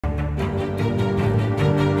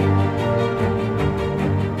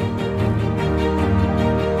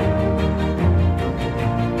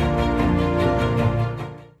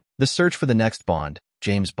The search for the next Bond,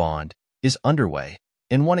 James Bond, is underway,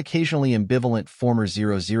 and one occasionally ambivalent former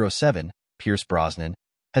 007, Pierce Brosnan,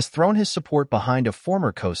 has thrown his support behind a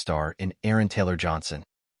former co-star in Aaron Taylor-Johnson.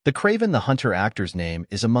 The Craven the Hunter actor's name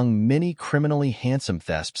is among many criminally handsome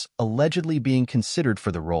thesps allegedly being considered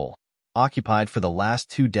for the role, occupied for the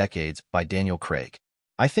last 2 decades by Daniel Craig.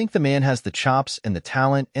 I think the man has the chops and the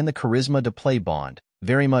talent and the charisma to play Bond,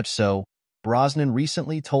 very much so, Brosnan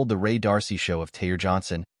recently told the Ray Darcy show of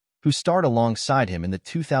Taylor-Johnson, who starred alongside him in the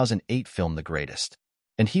 2008 film The Greatest.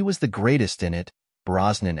 And he was the greatest in it,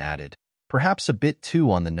 Brosnan added, perhaps a bit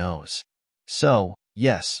too on the nose. So,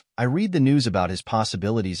 yes, I read the news about his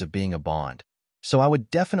possibilities of being a Bond, so I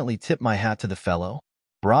would definitely tip my hat to the fellow.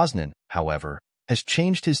 Brosnan, however, has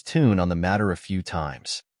changed his tune on the matter a few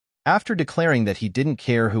times. After declaring that he didn't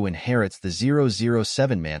care who inherits the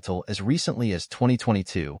 007 mantle as recently as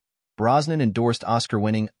 2022, Brosnan endorsed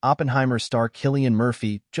Oscar-winning Oppenheimer star Cillian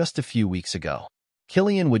Murphy just a few weeks ago.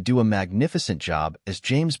 Cillian would do a magnificent job as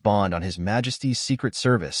James Bond on His Majesty's Secret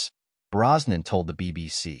Service, Brosnan told the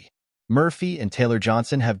BBC. Murphy and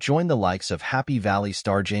Taylor-Johnson have joined the likes of Happy Valley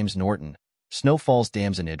star James Norton, Snowfall's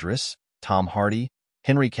Damson Idris, Tom Hardy,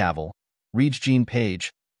 Henry Cavill, Regine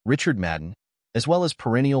Page, Richard Madden, as well as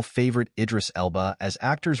perennial favorite Idris Elba as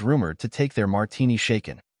actors rumored to take their martini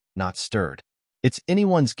shaken, not stirred. It's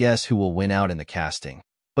anyone's guess who will win out in the casting,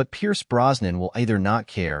 but Pierce Brosnan will either not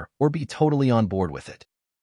care or be totally on board with it.